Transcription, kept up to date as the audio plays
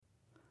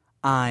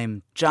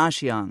I'm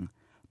Josh Young.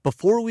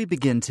 Before we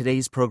begin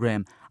today's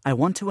program, I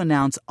want to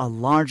announce a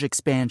large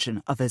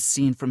expansion of As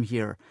Seen From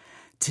Here.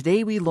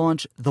 Today we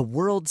launch the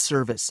World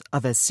Service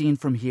of As Seen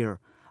From Here,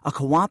 a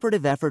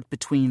cooperative effort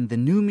between the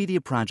New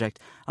Media Project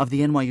of the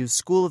NYU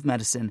School of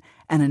Medicine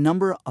and a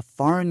number of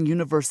foreign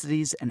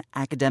universities and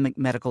academic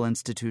medical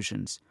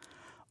institutions.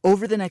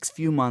 Over the next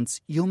few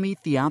months, you'll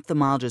meet the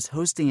ophthalmologists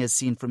hosting As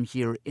Seen From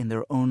Here in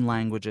their own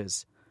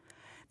languages.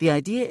 The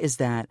idea is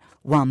that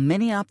while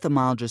many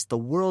ophthalmologists the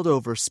world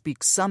over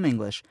speak some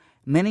English,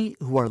 many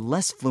who are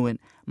less fluent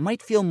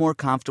might feel more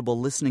comfortable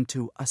listening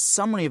to a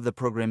summary of the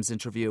program's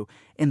interview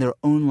in their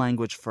own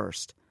language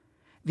first.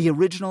 The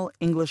original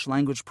English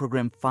language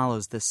program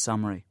follows this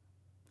summary.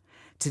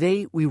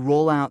 Today, we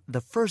roll out the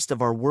first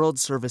of our World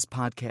Service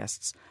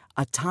podcasts,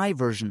 a Thai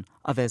version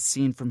of As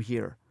Seen From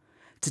Here.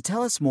 To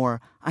tell us more,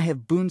 I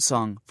have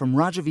Boonsong from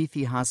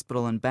Rajaviti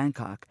Hospital in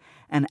Bangkok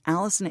and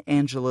Alison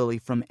Angelilli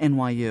from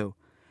NYU.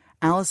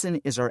 Alison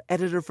is our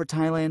editor for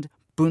Thailand.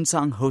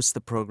 Boonsong hosts the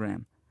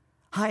program.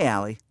 Hi,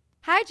 Allie.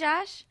 Hi,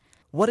 Josh.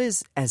 What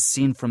is As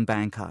Seen From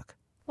Bangkok?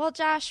 Well,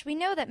 Josh, we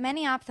know that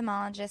many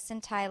ophthalmologists in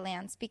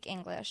Thailand speak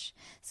English.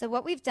 So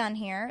what we've done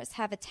here is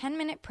have a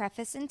 10-minute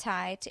preface in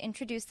Thai to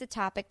introduce the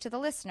topic to the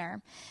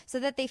listener so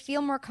that they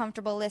feel more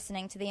comfortable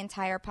listening to the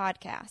entire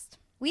podcast.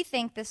 We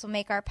think this will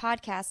make our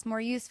podcast more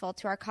useful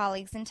to our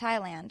colleagues in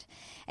Thailand.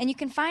 And you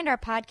can find our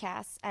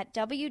podcasts at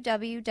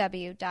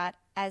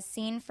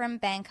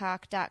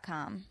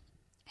www.asseenfrombangkok.com.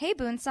 Hey,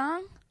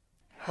 Boonsong.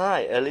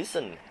 Hi,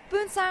 Alison.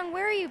 Boonsong,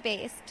 where are you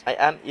based? I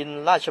am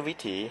in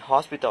Rajaviti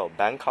Hospital,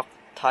 Bangkok,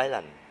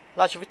 Thailand.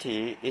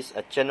 Rajaviti is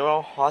a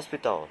general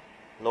hospital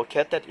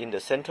located in the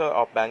center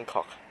of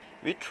Bangkok.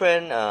 We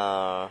train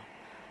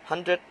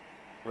 100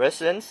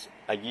 residents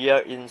a year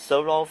in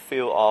several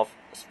fields of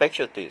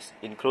specialties,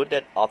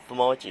 including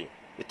ophthalmology.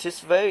 It is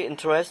very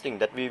interesting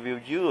that we will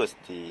use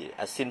the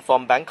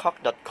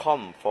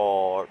asseenfrombangkok.com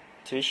for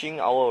teaching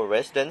our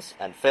residents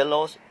and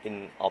fellows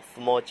in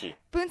ophthalmology.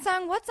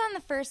 Boonsong, what's on the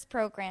first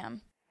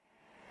program?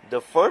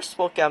 The first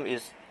program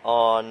is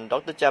on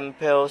Dr.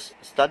 Jampel's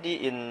study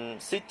in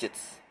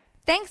Sigits.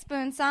 Thanks,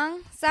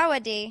 Boonsong.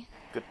 Sawadi.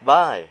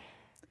 Goodbye.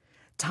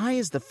 Thai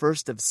is the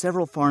first of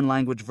several foreign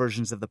language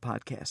versions of the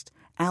podcast.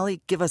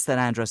 Allie, give us that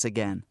address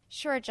again.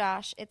 Sure,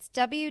 Josh. It's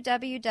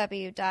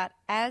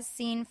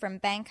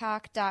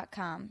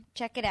www.asseenfrombangkok.com.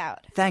 Check it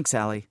out. Thanks,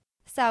 Allie.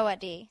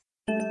 Sawadi.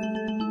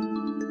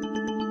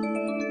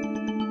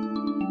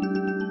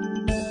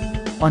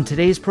 On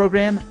today's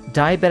program,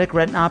 diabetic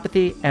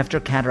retinopathy after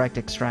cataract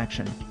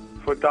extraction.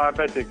 For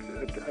diabetics,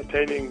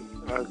 attaining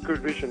good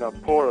vision are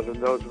poorer than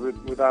those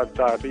without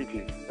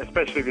diabetes,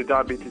 especially the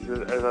diabetes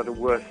is at a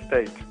worse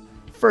state.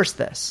 First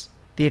this.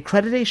 The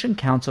Accreditation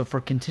Council for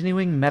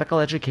Continuing Medical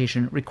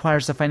Education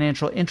requires a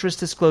financial interest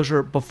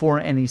disclosure before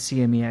any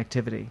CME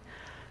activity.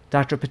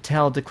 Dr.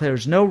 Patel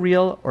declares no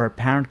real or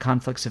apparent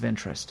conflicts of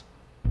interest.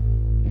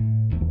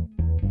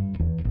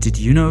 Did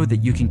you know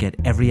that you can get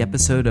every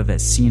episode of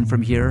As Seen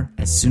From Here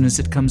as soon as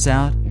it comes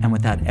out and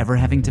without ever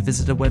having to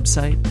visit a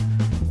website?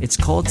 It's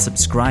called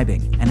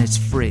subscribing, and it's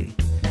free.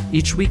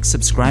 Each week,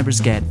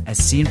 subscribers get As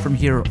Seen From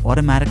Here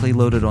automatically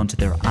loaded onto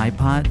their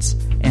iPods,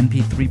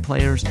 MP3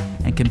 players,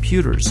 and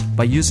computers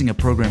by using a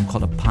program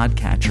called a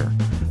podcatcher.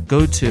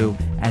 Go to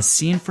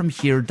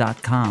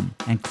asseenfromhere.com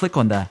and click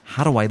on the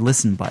How Do I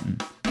Listen button.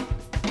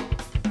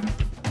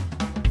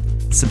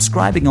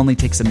 Subscribing only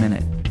takes a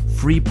minute.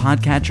 Free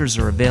podcatchers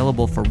are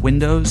available for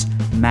Windows,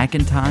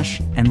 Macintosh,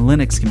 and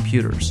Linux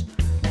computers.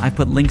 I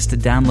put links to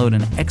download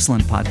an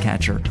excellent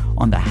podcatcher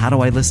on the How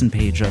Do I Listen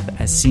page of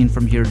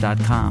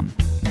asseenfromhere.com.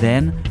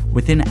 Then,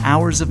 within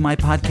hours of my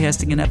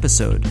podcasting an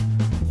episode,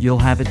 you'll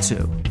have it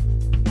too.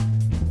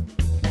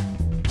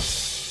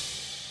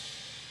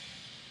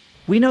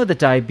 We know that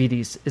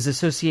diabetes is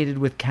associated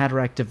with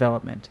cataract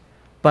development,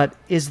 but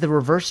is the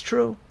reverse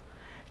true?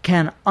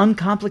 Can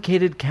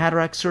uncomplicated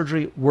cataract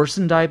surgery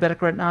worsen diabetic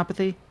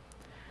retinopathy?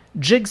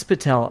 Jignesh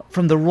Patel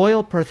from the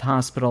Royal Perth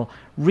Hospital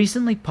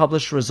recently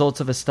published results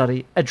of a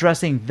study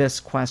addressing this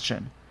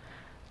question.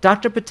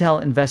 Dr. Patel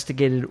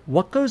investigated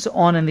what goes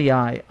on in the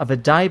eye of a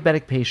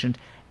diabetic patient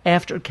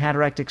after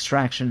cataract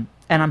extraction,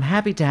 and I'm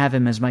happy to have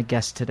him as my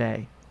guest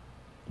today.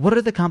 What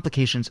are the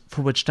complications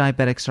for which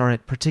diabetics are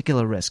at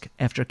particular risk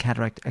after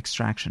cataract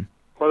extraction?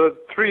 Well, the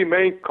three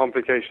main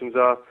complications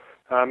are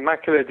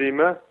macular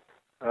edema,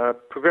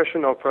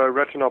 progression of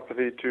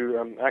retinopathy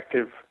to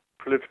active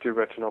proliferative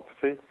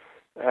retinopathy,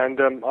 and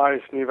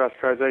iris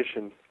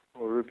neovascularization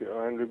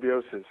and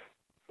rubiosis.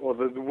 Or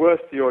the worse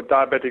your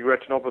diabetic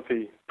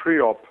retinopathy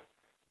pre-op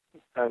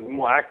and the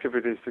more active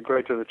it is, the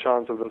greater the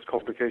chance of those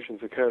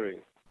complications occurring.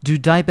 Do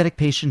diabetic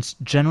patients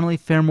generally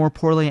fare more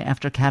poorly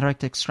after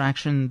cataract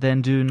extraction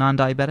than do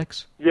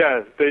non-diabetics?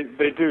 Yes,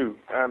 they do.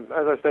 As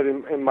I said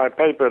in my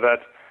paper,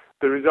 that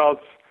the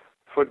results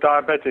for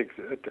diabetics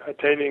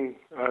attaining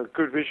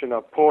good vision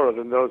are poorer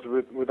than those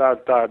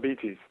without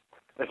diabetes,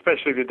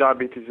 especially the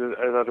diabetes is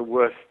at a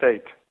worse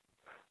state.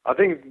 I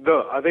think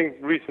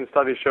recent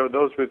studies show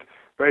those with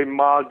very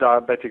mild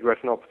diabetic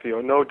retinopathy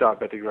or no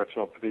diabetic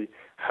retinopathy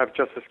have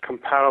just as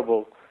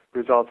comparable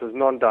results as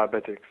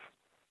non-diabetics.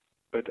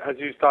 But as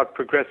you start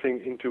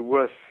progressing into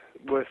worse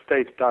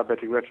state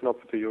diabetic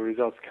retinopathy, your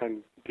results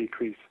can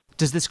decrease.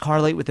 Does this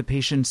correlate with the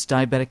patient's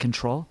diabetic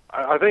control?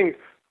 I think,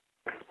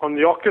 on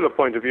the ocular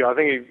point of view, I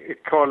think it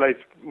correlates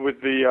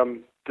with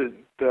the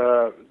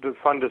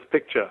fundus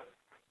picture.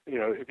 You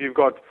know, if you've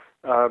got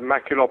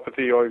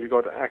maculopathy or if you've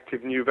got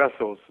active new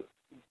vessels,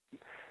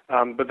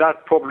 but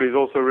that probably is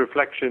also a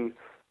reflection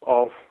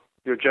of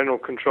your general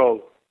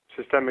control,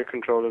 systemic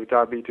control of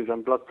diabetes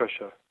and blood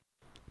pressure.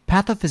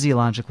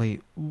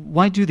 Pathophysiologically,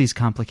 why do these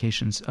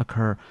complications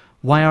occur?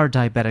 Why are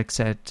diabetics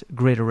at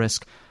greater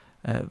risk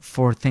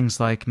for things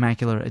like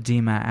macular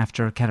edema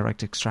after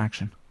cataract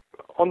extraction?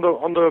 On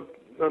the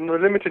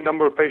limited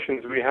number of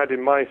patients we had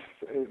in my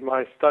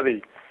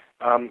study,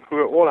 who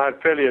all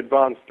had fairly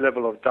advanced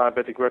level of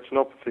diabetic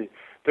retinopathy,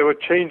 there were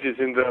changes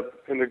in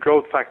the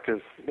growth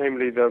factors,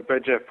 namely the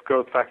VEGF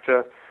growth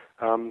factor,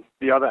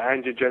 the other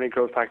angiogenic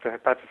growth factor,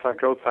 hepatocyte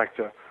growth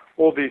factor.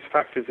 All these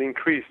factors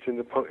increased in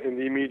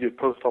the immediate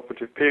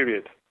postoperative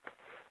period,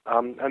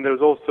 and there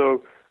was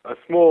also a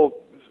small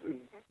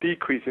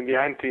decrease in the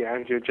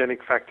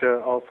anti-angiogenic factor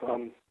of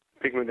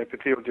pigment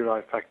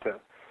epithelial-derived factor.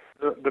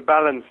 The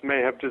balance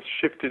may have just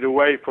shifted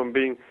away from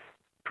being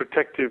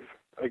protective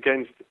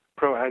against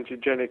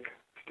pro-angiogenic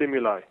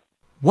stimuli.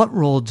 What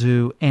role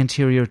do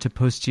anterior to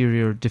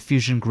posterior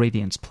diffusion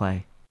gradients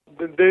play?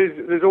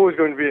 There's always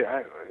going to be,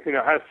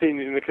 as seen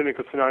in the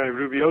clinical scenario of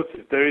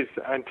rubeosis, there is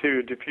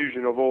anterior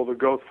diffusion of all the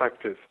growth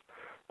factors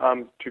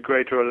to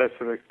greater or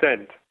lesser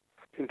extent.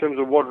 In terms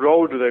of what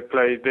role do they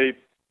play,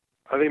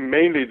 I think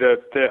mainly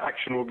their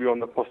action will be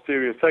on the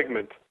posterior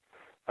segment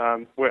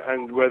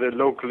where they're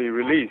locally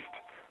released.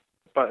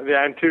 But the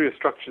anterior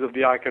structures of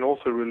the eye can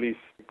also release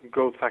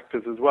growth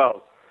factors as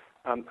well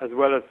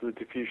as the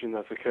diffusion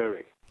that's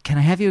occurring. Can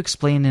I have you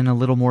explain in a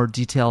little more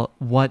detail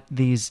what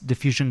these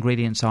diffusion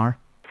gradients are?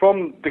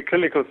 From the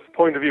clinical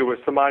point of view, we're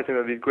surmising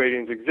that these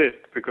gradients exist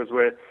because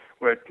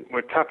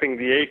we're tapping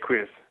the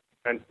aqueous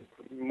and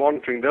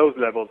monitoring those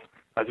levels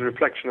as a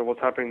reflection of what's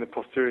happening in the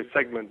posterior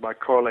segment by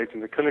correlating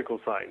the clinical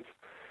signs.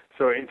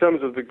 So in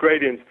terms of the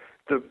gradients,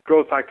 the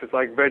growth factors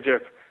like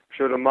VEGF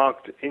showed a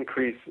marked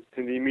increase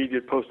in the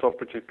immediate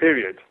postoperative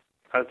period,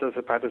 as does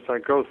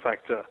hepatocyte growth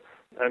factor.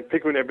 And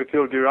pigment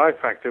epithelial-derived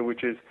factor,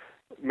 which is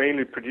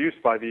mainly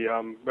produced by the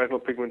retinal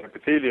pigment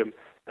epithelium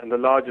and the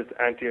largest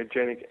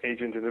antiogenic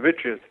agent in the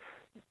vitreous,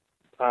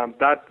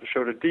 that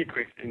showed a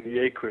decrease in the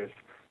aqueous.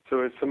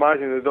 So it's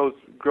surmising that those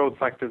growth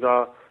factors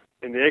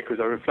in the aqueous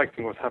are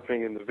reflecting what's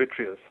happening in the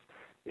vitreous.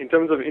 In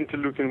terms of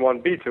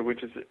interleukin-1 beta,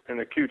 which is an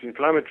acute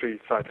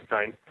inflammatory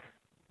cytokine,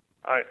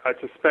 I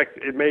suspect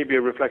it may be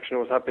a reflection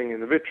of what's happening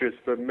in the vitreous,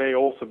 but may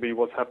also be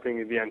what's happening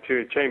in the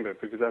anterior chamber,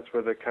 because that's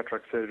where the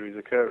cataract surgery is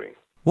occurring.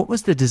 What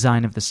was the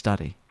design of the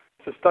study?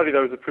 It's a study that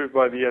was approved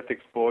by the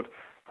ethics board,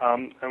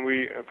 and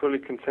we fully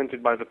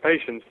consented by the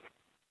patients.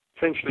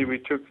 Essentially, we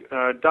took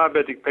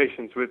diabetic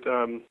patients with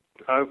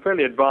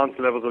fairly advanced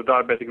levels of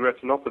diabetic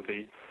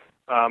retinopathy,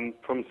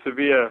 from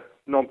severe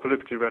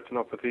non-proliferative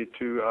retinopathy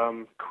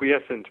to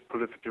quiescent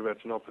proliferative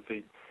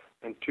retinopathy,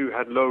 and 2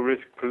 had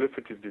low-risk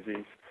proliferative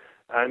disease.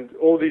 And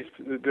all these,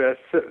 there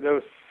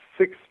were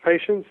 6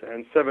 patients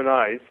and 7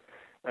 eyes,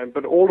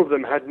 but all of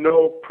them had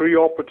no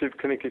preoperative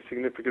clinically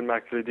significant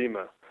macular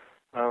edema.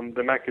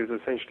 The macula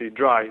is essentially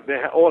dry.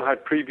 They all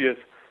had previous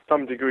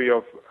some degree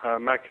of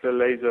macular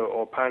laser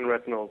or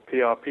panretinal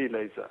PRP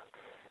laser.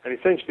 And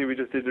essentially we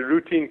just did a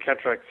routine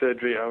cataract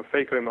surgery and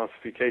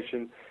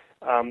phacoemulsification,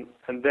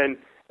 and then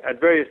at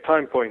various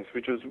time points,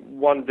 which was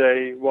 1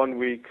 day, 1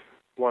 week,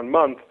 1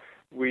 month,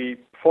 we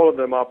followed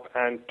them up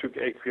and took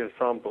aqueous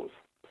samples.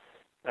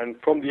 And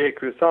from the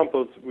aqueous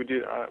samples,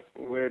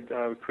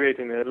 we're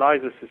creating an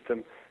ELISA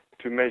system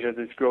to measure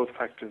these growth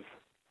factors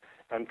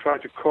and try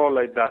to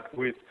correlate that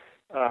with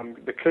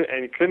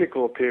any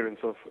clinical appearance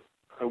of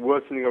a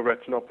worsening of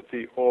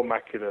retinopathy or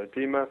macular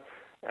edema,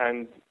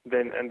 and the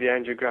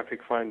angiographic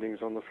findings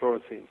on the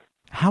fluorescein.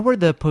 How were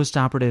the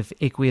postoperative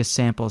aqueous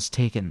samples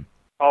taken?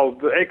 Oh,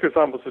 the aqueous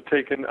samples were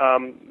taken.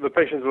 The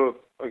patients were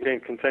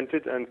again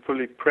consented and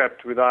fully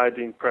prepped with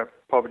iodine prep,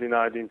 povidone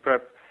iodine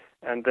prep,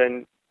 and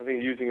then I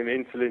think using an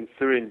insulin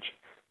syringe,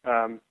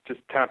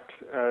 just tapped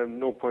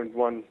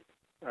 0.1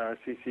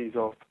 cc's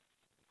of,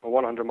 or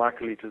 100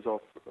 microliters of,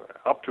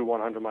 up to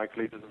 100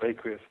 microliters of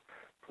aqueous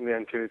from the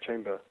anterior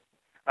chamber,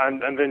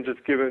 and then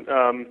just given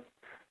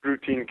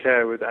routine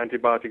care with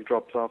antibiotic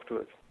drops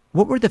afterwards.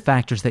 What were the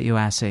factors that you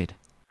assayed?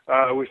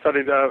 We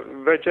studied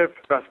VEGF,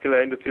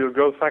 vascular endothelial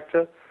growth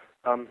factor,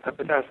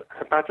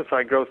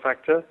 hepatocyte growth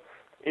factor,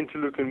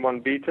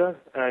 interleukin-1 beta,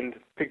 and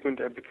pigment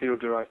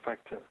epithelial-derived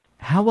factor.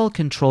 How well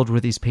controlled were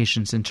these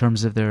patients in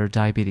terms of their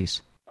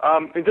diabetes?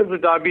 In terms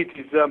of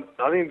diabetes,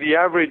 I think the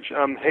average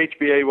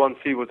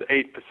HbA1c was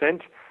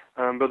 8%,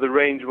 but the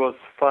range was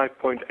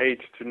 5.8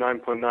 to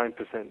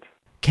 9.9%.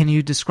 Can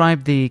you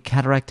describe the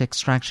cataract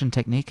extraction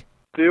technique?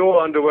 They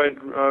all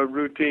underwent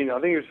routine. I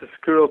think it was a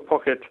squirrel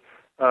pocket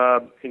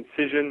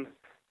incision.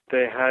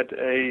 They had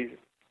a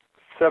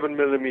 7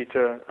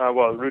 millimeter,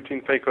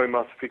 routine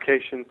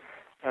phacoemulsification,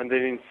 and the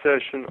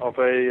insertion of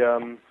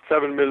a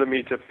 7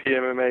 millimeter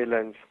PMMA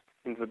lens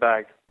into the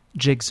bag.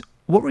 Jigs,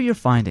 what were your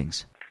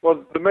findings?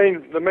 Well, the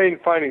main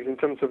findings in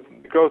terms of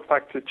growth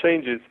factor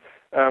changes,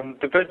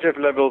 the VEGF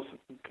levels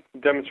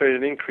demonstrated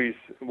an increase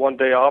 1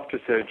 day after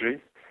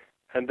surgery,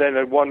 and then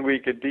at 1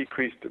 week it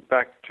decreased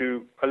back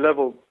to a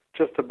level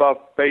just above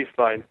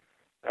baseline,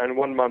 and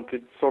 1 month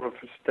it sort of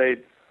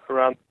stayed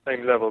around the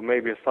same level,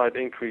 maybe a slight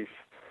increase.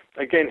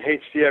 Again,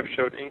 HDF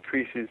showed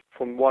increases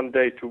from 1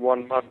 day to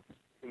 1 month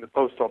in the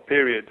post-op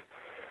period.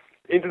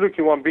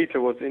 Interleukin-1 beta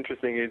was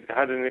interesting. It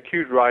had an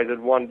acute rise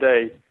at 1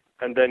 day,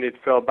 and then it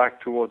fell back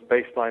towards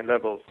baseline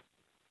levels.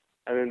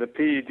 And then the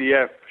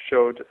PEDF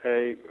showed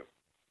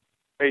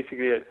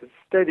basically a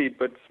steady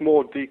but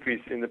small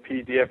decrease in the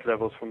PEDF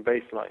levels from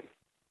baseline.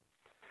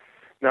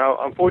 Now,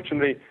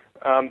 unfortunately,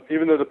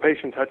 even though the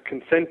patient had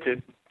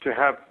consented to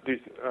have these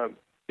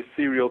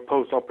serial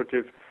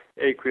post-operative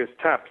aqueous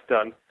taps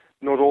done,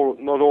 not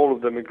all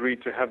of them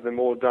agreed to have them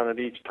all done at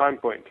each time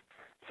point.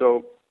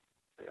 So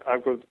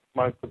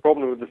the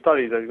problem with the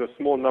study is that you've got a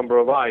small number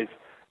of eyes,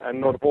 and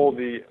not all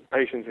the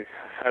patients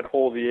had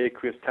all the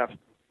aqueous taps at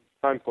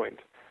each time point.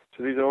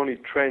 So these are only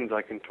trends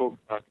I can talk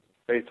about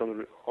based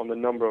on the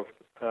number of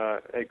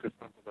aqueous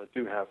samples I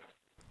do have.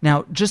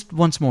 Now, just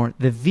once more,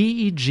 the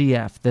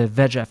VEGF, the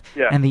VEGF,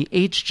 and the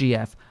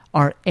HGF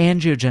are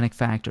angiogenic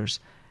factors,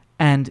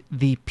 and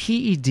the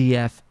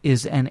PEDF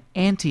is an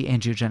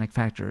anti-angiogenic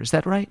factor. Is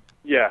that right?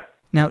 Yeah.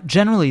 Now,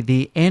 generally,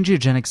 the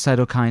angiogenic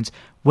cytokines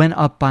went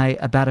up by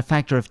about a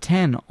factor of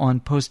 10 on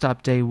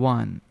post-op day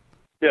 1.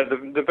 Yeah,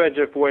 the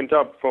VEGF went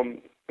up from,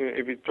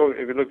 if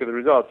you look at the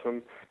results,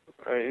 from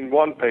in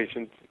one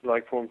patient,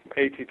 like from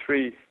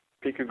 83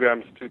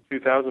 picograms to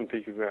 2,000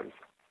 picograms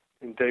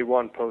in day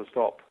 1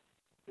 post-op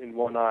in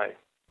one eye.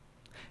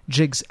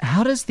 Jigs,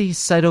 how does the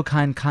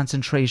cytokine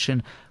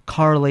concentration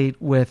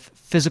correlate with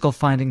physical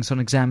findings on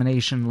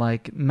examination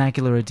like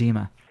macular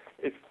edema?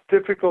 It's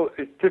difficult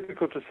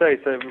to say.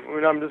 So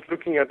when I'm just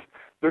looking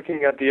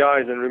at the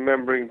eyes and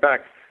remembering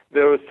back,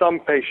 there were some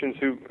patients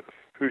who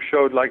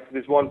showed, like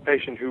this one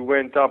patient who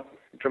went up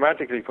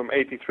dramatically from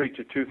 83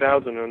 to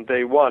 2,000 on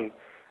day 1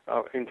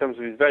 in terms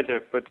of his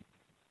VEGF, but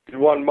in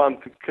 1 month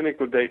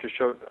clinical data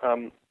showed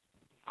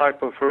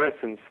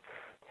hyperfluorescence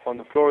on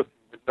the fluorescein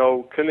with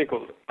no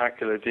clinical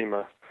macular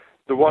edema.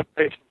 The one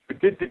patient who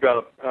did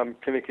develop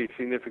clinically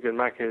significant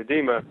macular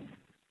edema,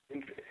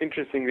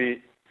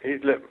 interestingly,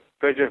 his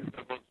VEGF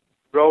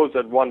rose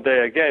at 1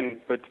 day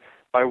again, but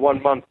by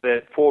 1 month they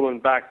had fallen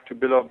back to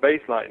below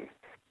baseline.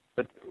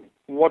 But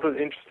what was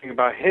interesting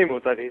about him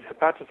was that his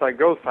hepatocyte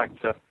growth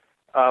factor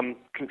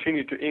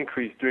continued to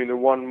increase during the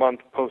 1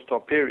 month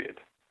post-op period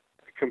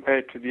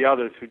compared to the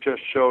others who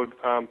just showed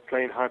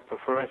plain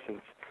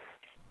hyperfluorescence.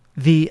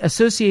 The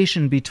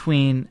association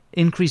between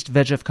increased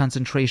VEGF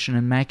concentration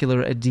and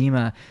macular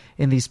edema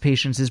in these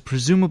patients is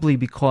presumably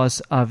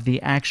because of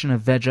the action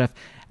of VEGF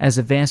as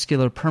a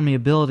vascular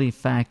permeability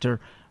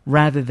factor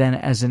rather than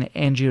as an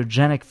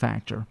angiogenic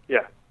factor.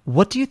 Yeah.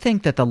 What do you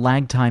think that the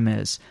lag time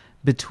is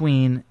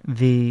between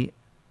the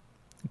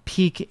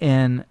peak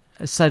in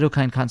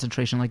cytokine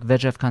concentration, like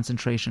VEGF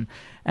concentration,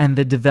 and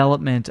the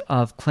development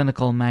of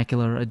clinical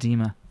macular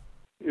edema?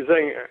 You're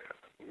saying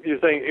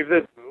if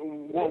there's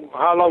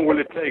how long will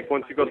it take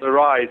once you got the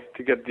rise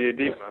to get the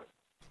edema?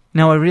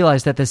 Now, I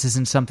realize that this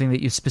isn't something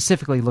that you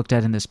specifically looked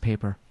at in this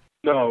paper.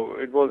 No,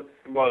 it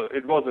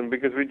wasn't,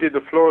 because we did the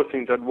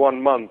fluoresceins at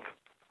 1 month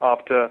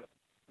after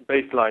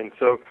baseline.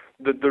 So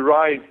the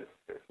rise,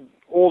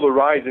 all the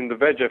rise in the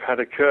VEGF had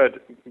occurred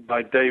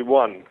by day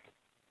 1,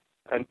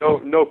 and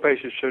no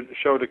patient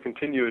showed a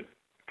continued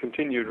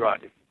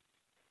rise.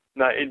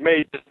 Now, it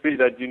may just be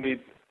that you need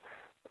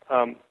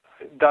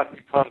that we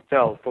can't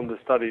tell from the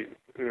study,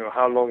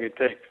 how long it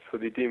takes for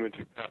the edema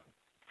to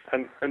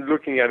come. And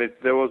looking at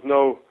it, there was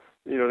no,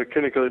 the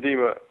clinical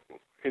edema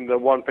in the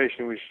one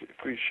patient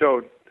we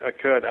showed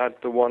occurred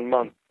at the 1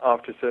 month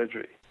after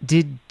surgery.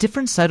 Did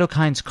different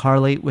cytokines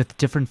correlate with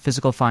different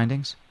physical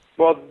findings?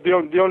 Well, the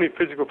only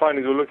physical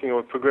findings we're looking at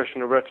were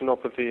progression of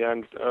retinopathy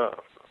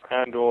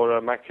and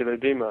or macular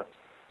edema.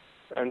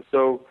 And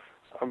so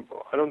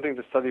I don't think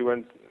the study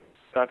went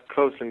that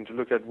closely to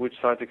look at which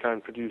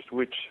cytokine produced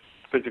which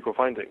physical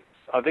finding.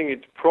 I think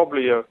it's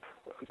probably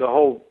the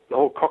whole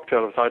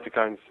cocktail of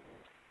cytokines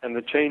and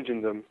the change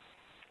in them,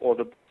 or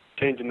the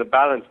change in the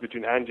balance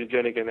between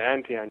angiogenic and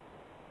anti-angiogenic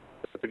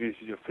that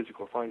produces your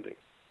physical finding.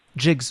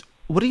 Jigs,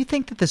 what do you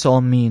think that this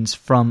all means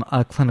from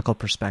a clinical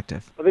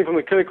perspective? I think from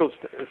a clinical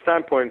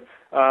standpoint,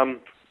 I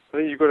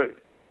think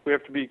we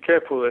have to be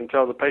careful and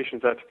tell the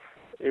patients that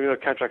even though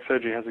cataract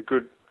surgery has a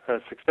good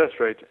success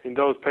rate, in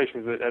those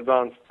patients with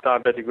advanced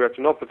diabetic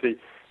retinopathy,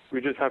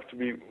 we just have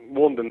to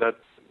warn them that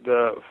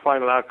the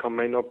final outcome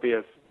may not be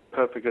as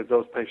perfect as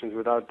those patients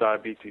without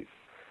diabetes.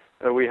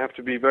 We have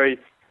to be very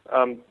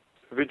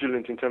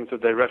vigilant in terms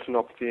of their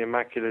retinopathy and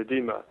macular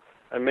edema,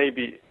 and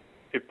maybe,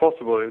 if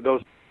possible, if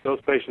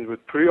those patients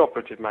with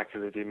preoperative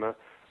macular edema,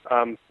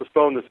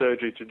 postpone the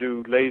surgery to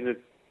do laser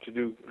to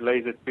do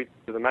laser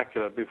treatment to the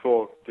macula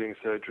before doing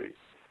surgery,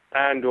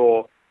 and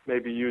or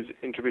maybe use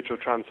intravitreal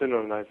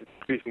triamcinolone as it's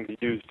increasingly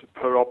used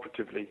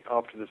perioperatively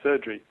after the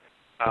surgery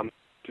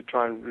to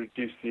try and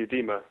reduce the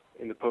edema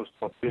in the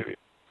post-op period.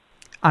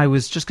 I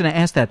was just going to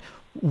ask that.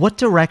 What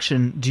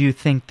direction do you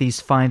think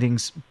these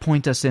findings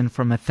point us in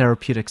from a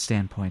therapeutic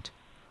standpoint?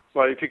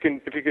 Well, if you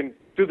can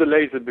do the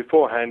laser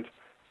beforehand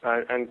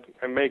and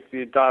make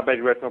the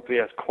diabetic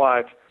retinopathy as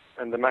quiet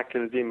and the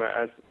macular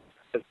edema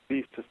as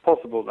least as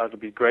possible, that would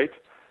be great.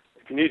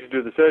 If you need to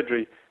do the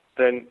surgery,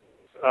 then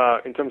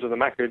in terms of the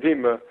macular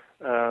edema,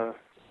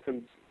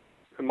 in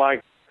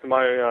my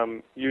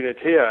unit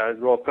here at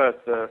Royal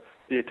Perth, the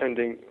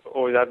attending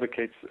always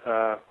advocates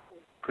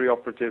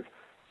preoperative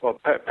or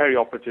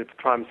perioperative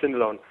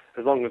triamcinolone,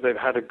 as long as they've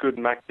had a good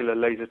macular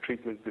laser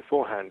treatment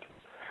beforehand,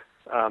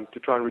 to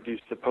try and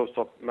reduce the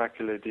post-op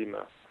macular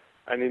edema.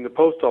 And in the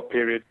post-op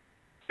period,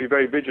 be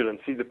very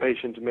vigilant. See the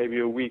patient maybe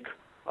a week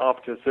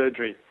after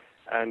surgery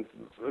and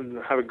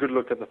have a good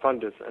look at the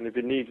fundus. And if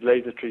it needs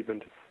laser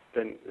treatment,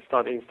 then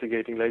start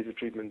instigating laser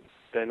treatment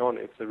then on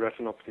if the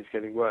retinopathy is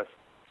getting worse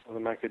or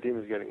the macular edema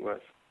is getting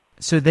worse.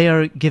 So they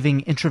are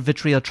giving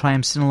intravitreal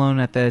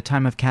triamcinolone at the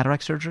time of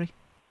cataract surgery?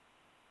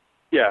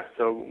 Yeah,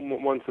 so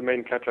once the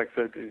main cataract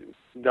surgery is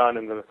done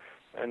and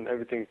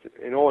everything's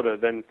in order,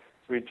 then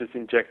we just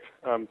inject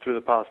through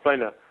the pars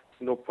plana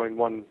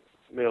 0.1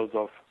 mils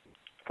of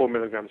 4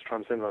 milligrams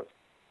triamcinolone.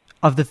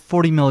 Of the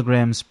 40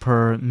 milligrams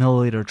per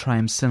milliliter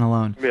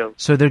triamcinolone,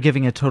 so they're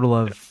giving a total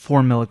of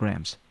 4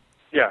 milligrams?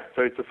 Yeah,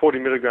 so it's a 40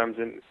 milligrams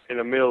in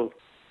a mil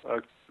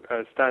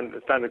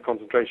standard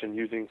concentration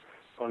using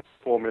on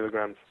 4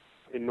 milligrams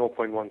in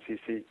 0.1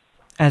 cc.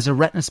 As a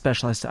retina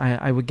specialist,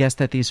 I would guess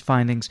that these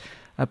findings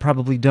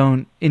probably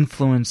don't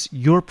influence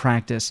your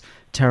practice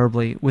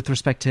terribly with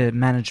respect to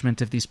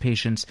management of these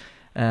patients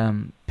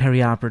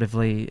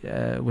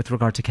perioperatively with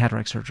regard to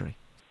cataract surgery.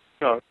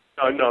 No,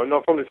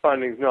 not from these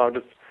findings. No,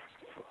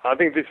 I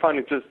think these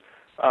findings just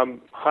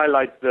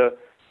highlight the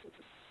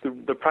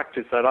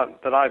practice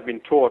that I've been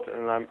taught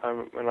and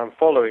I'm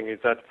following, is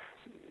that,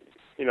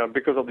 you know,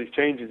 because of these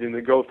changes in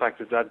the growth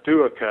factors that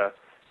do occur,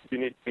 you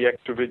need to be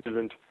extra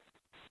vigilant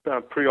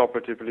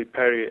preoperatively,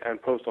 peri,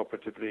 and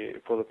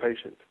postoperatively for the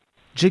patient.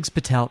 Jignesh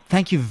Patel,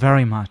 thank you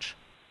very much.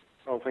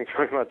 Oh, thanks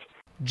very much.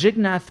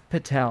 Jignesh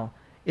Patel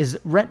is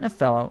Retina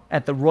Fellow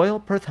at the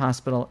Royal Perth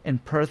Hospital in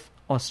Perth,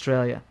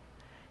 Australia.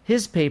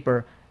 His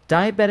paper,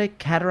 Diabetic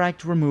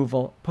Cataract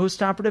Removal,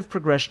 Postoperative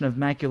Progression of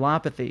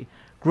Maculopathy,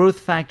 Growth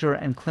Factor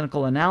and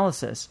Clinical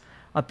Analysis,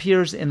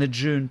 appears in the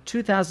June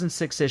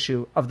 2006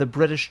 issue of the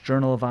British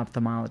Journal of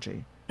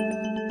Ophthalmology.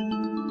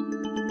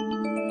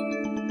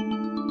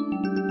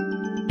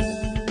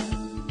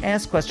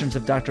 Ask questions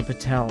of Dr.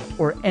 Patel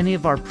or any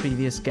of our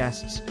previous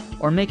guests,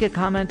 or make a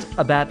comment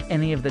about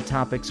any of the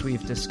topics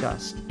we've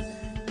discussed.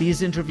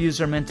 These interviews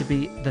are meant to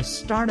be the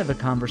start of a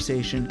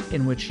conversation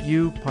in which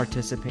you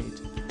participate.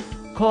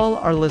 Call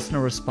our listener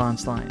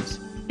response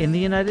lines. In the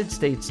United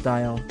States,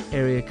 dial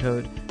area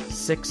code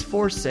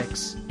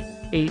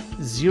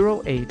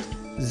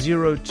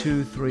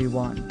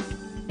 646-808-0231.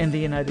 In the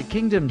United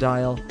Kingdom,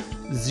 dial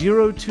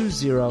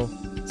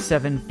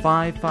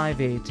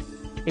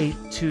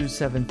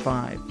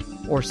 020-7558-8275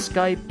 or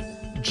Skype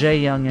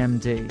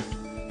JYoungMD.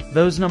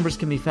 Those numbers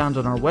can be found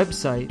on our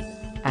website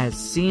as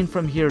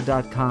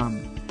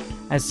seenfromhere.com.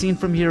 As Seen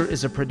From Here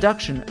is a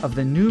production of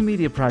the New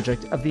Media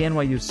Project of the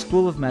NYU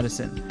School of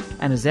Medicine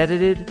and is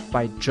edited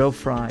by Joe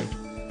Fry.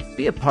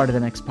 Be a part of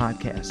the next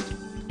podcast.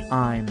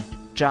 I'm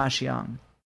Josh Young.